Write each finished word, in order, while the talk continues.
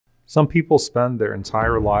Some people spend their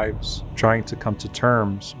entire lives trying to come to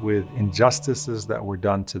terms with injustices that were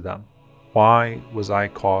done to them. Why was I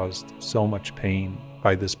caused so much pain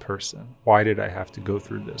by this person? Why did I have to go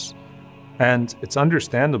through this? And it's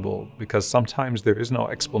understandable because sometimes there is no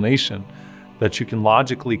explanation that you can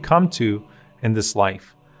logically come to in this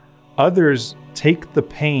life. Others take the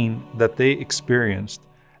pain that they experienced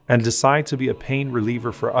and decide to be a pain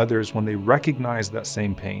reliever for others when they recognize that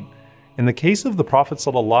same pain. In the case of the Prophet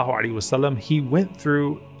ﷺ, he went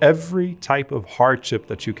through every type of hardship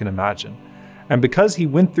that you can imagine. And because he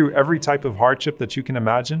went through every type of hardship that you can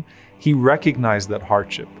imagine, he recognized that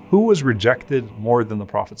hardship. Who was rejected more than the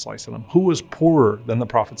Prophet ﷺ? Who was poorer than the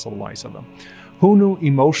Prophet ﷺ? Who knew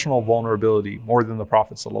emotional vulnerability more than the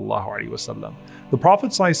Prophet ﷺ? The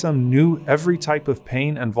Prophet ﷺ knew every type of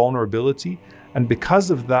pain and vulnerability, and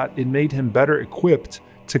because of that, it made him better equipped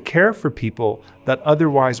to care for people that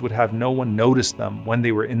otherwise would have no one notice them when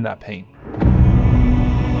they were in that pain.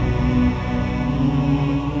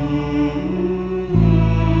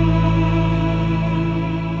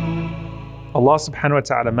 Allah subhanahu wa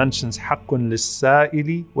ta'ala mentions haqqun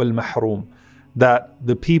lis-sa'ili wal-mahrum, that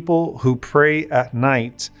the people who pray at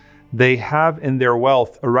night, they have in their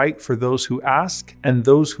wealth a right for those who ask and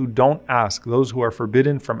those who don't ask, those who are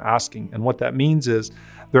forbidden from asking. And what that means is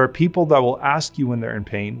there are people that will ask you when they're in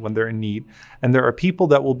pain, when they're in need, and there are people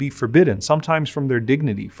that will be forbidden, sometimes from their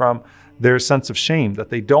dignity, from their sense of shame, that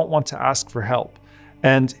they don't want to ask for help.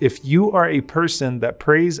 And if you are a person that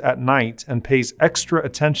prays at night and pays extra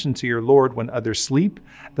attention to your Lord when others sleep,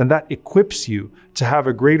 then that equips you to have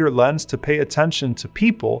a greater lens to pay attention to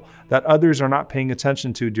people that others are not paying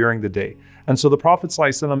attention to during the day. And so the Prophet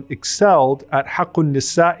ﷺ excelled at haqqun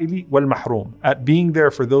lis-sa'ili wal-mahrum, at being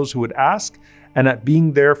there for those who would ask and at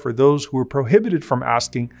being there for those who were prohibited from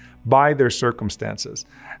asking by their circumstances.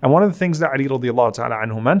 And one of the things that Ali radiallahu ta'ala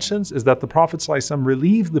anhu mentions is that the Prophet ﷺ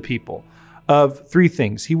relieved the people of three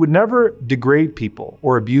things. He would never degrade people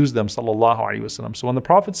or abuse them, sallallahu alaihi wasallam. So when the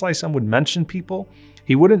Prophet ﷺ would mention people,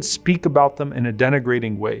 he wouldn't speak about them in a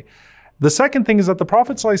denigrating way. The second thing is that the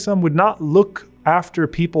Prophet ﷺ would not look after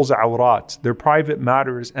people's awrat, their private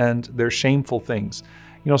matters and their shameful things.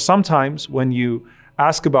 You know, sometimes when you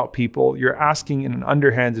ask about people, you're asking in an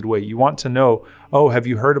underhanded way. You want to know, oh, have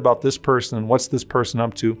you heard about this person? What's this person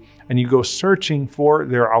up to? And you go searching for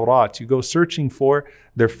their awrat. You go searching for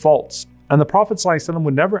their faults. And the Prophet ﷺ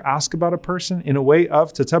would never ask about a person in a way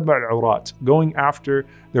of tatabba' al-awrat, going after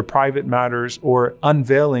their private matters or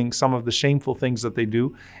unveiling some of the shameful things that they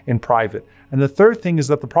do in private. And the third thing is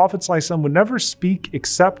that the Prophet ﷺ would never speak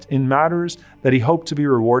except in matters that he hoped to be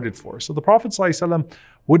rewarded for. So the Prophet ﷺ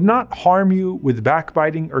would not harm you with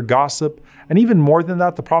backbiting or gossip. And even more than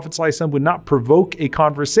that, the Prophet ﷺ would not provoke a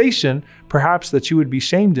conversation, perhaps that you would be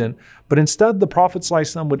shamed in, but instead the Prophet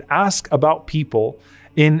ﷺ would ask about people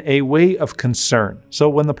in a way of concern. So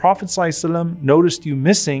when the Prophet ﷺ noticed you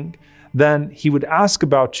missing, then he would ask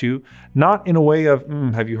about you, not in a way of,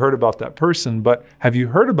 have you heard about that person? But have you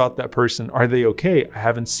heard about that person? Are they okay? I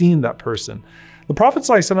haven't seen that person. The Prophet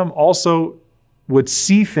ﷺ also would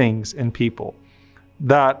see things in people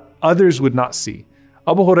that others would not see.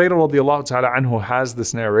 Abu Hurairah radiallahu ta'ala anhu has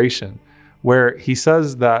this narration where he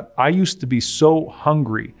says that I used to be so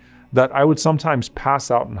hungry that I would sometimes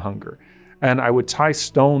pass out in hunger. And I would tie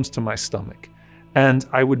stones to my stomach. And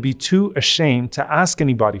I would be too ashamed to ask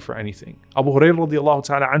anybody for anything. Abu Hurairah radiallahu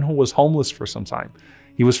ta'ala anhu was homeless for some time.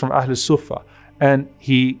 He was from Ahl Sufa. And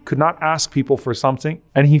he could not ask people for something.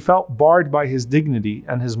 And he felt barred by his dignity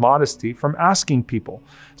and his modesty from asking people.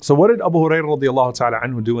 So what did Abu Hurairah radiallahu ta'ala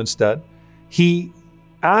anhu do instead? He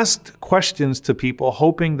asked questions to people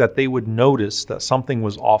hoping that they would notice that something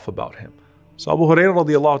was off about him. So Abu Hurairah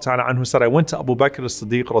radiallahu ta'ala anhu said, I went to Abu Bakr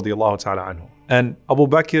as-Siddiq radiallahu ta'ala anhu. And Abu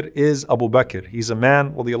Bakr is Abu Bakr. He's a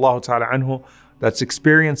man radiallahu ta'ala anhu that's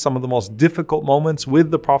experienced some of the most difficult moments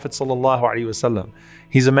with the Prophet sallallahu alaihi wasallam.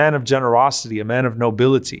 He's a man of generosity, a man of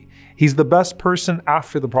nobility. He's the best person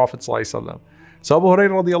after the Prophet sallallahu alaihi wasallam. So Abu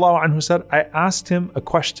Hurairah radiallahu anhu said, I asked him a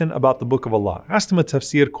question about the Book of Allah. I asked him a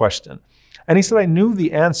tafsir question. And he said, I knew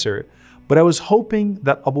the answer, but I was hoping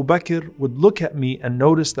that Abu Bakr would look at me and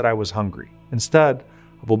notice that I was hungry. Instead,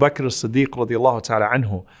 Abu Bakr as-Siddiq radiallahu ta'ala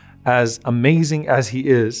anhu, as amazing as he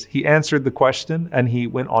is, he answered the question and he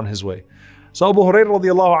went on his way. So Abu Hurairah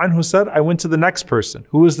radiallahu anhu said, I went to the next person.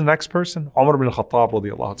 Who was the next person? Umar ibn al-Khattab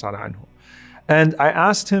radiallahu ta'ala anhu. And I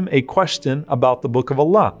asked him a question about the Book of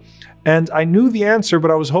Allah. And I knew the answer,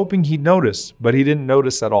 but I was hoping he'd notice, but he didn't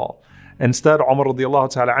notice at all. Instead, Umar radiallahu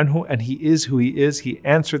ta'ala anhu, and he is who he is, he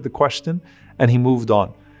answered the question and he moved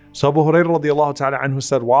on. So Abu Hurairah radiallahu ta'ala anhu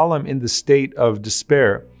said, while I'm in the state of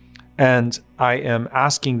despair and I am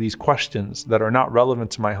asking these questions that are not relevant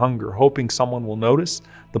to my hunger, hoping someone will notice,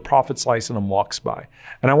 the Prophet ﷺ walks by.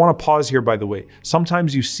 And I want to pause here, by the way.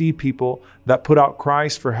 Sometimes you see people that put out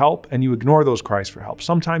cries for help and you ignore those cries for help.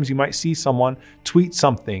 Sometimes you might see someone tweet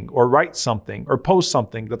something or write something or post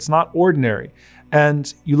something that's not ordinary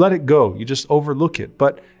and you let it go. You just overlook it.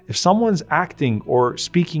 But if someone's acting or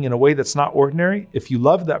speaking in a way that's not ordinary, if you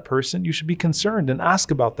love that person, you should be concerned and ask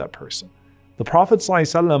about that person. The Prophet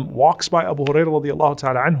ﷺ walks by Abu Hurairah radiallahu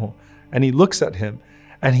ta'ala anhu, and he looks at him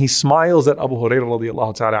and he smiles at Abu Hurairah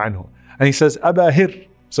radiallahu ta'ala anhu. And he says, Aba Hir.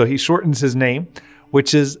 So he shortens his name,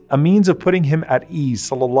 which is a means of putting him at ease,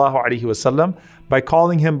 sallallahu alaihi wasallam, by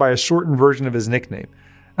calling him by a shortened version of his nickname.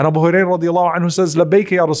 And Abu Hurairah radiallahu anhu says,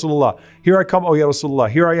 Labbayka ya Rasulullah. Here I come, oh ya Rasulullah.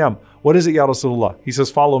 Here I am. What is it, ya Rasulullah? He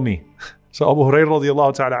says, follow me. So Abu Hurairah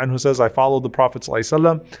radiallahu ta'ala anhu says, I followed the Prophet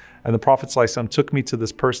ﷺ, and the Prophet ﷺ took me to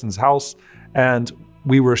this person's house, and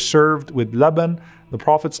we were served with laban. The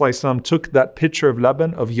Prophet ﷺ took that pitcher of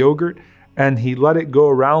laban, of yogurt, and he let it go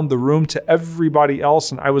around the room to everybody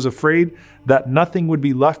else. And I was afraid that nothing would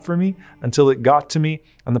be left for me until it got to me.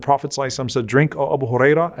 And the Prophet ﷺ said, drink, O Abu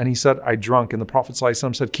Hurairah. And he said, I drank. And the Prophet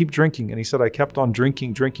ﷺ said, keep drinking. And he said, I kept on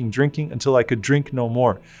drinking until I could drink no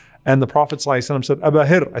more. And the Prophet ﷺ said, Aba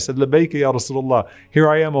Hir. I said, Labbayka ya Rasulullah. Here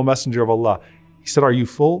I am, O Messenger of Allah. He said, are you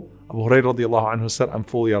full? Abu Hurairah radiallahu anhu said, I'm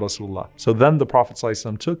full, ya Rasulullah. So then the Prophet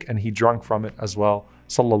ﷺ took and he drank from it as well,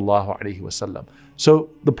 sallallahu alaihi wasallam. So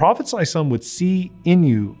the Prophet ﷺ would see in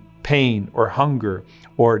you pain or hunger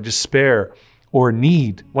or despair or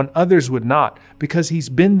need when others would not, because he's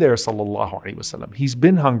been there, sallallahu alaihi wasallam. He's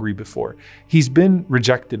been hungry before. He's been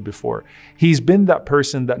rejected before. He's been that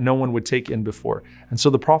person that no one would take in before. And so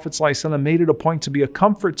the Prophet ﷺ made it a point to be a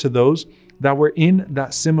comfort to those that were in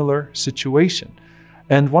that similar situation.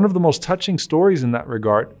 And one of the most touching stories in that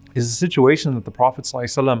regard is a situation that the Prophet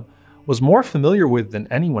ﷺ was more familiar with than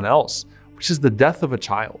anyone else, which is the death of a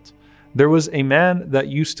child. There was a man that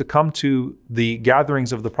used to come to the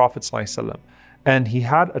gatherings of the Prophet ﷺ, and he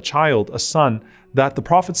had a child, a son, that the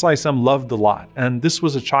Prophet ﷺ loved a lot. And this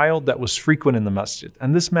was a child that was frequent in the masjid.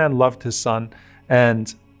 And this man loved his son,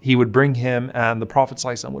 and he would bring him, and the Prophet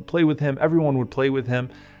ﷺ would play with him. Everyone would play with him.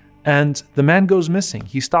 And the man goes missing.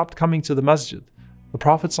 He stopped coming to the masjid. The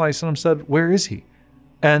Prophet ﷺ said, where is he?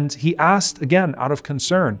 And he asked again out of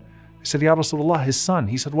concern. He said, Ya Rasulullah, his son.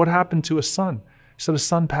 He said, what happened to his son? He said, his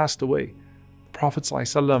son passed away. The Prophet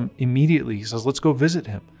ﷺ immediately, he says, let's go visit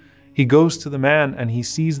him. He goes to the man and he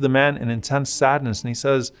sees the man in intense sadness and he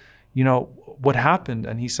says, you know, what happened?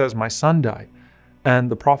 And he says, my son died. And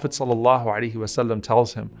the Prophet ﷺ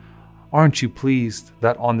tells him, aren't you pleased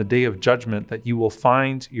that on the day of judgment that you will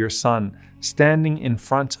find your son standing in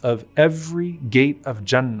front of every gate of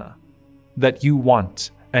Jannah that you want,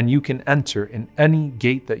 and you can enter in any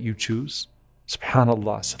gate that you choose?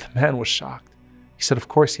 SubhanAllah. So the man was shocked. He said, of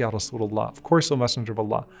course, Ya Rasulullah. Of course, O Messenger of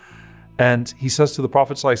Allah. And he says to the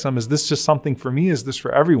Prophet ﷺ, is this just something for me? Is this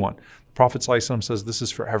for everyone? The Prophet ﷺ says, this is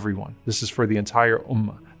for everyone. This is for the entire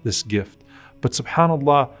ummah, this gift. But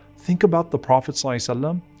SubhanAllah, think about the Prophet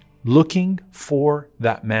ﷺ looking for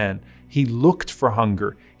that man. He looked for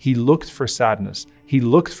hunger. He looked for sadness. He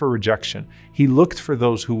looked for rejection. He looked for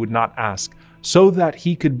those who would not ask, so that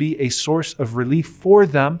he could be a source of relief for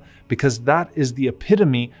them, because that is the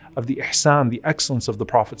epitome of the ihsan, the excellence of the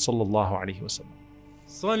Prophet sallallahu alaihi wasallam.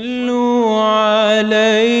 صلوا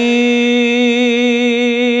عليه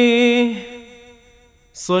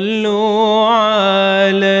صلوا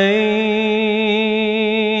عليه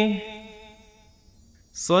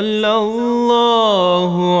صلى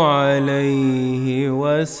الله عليه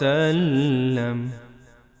وسلم.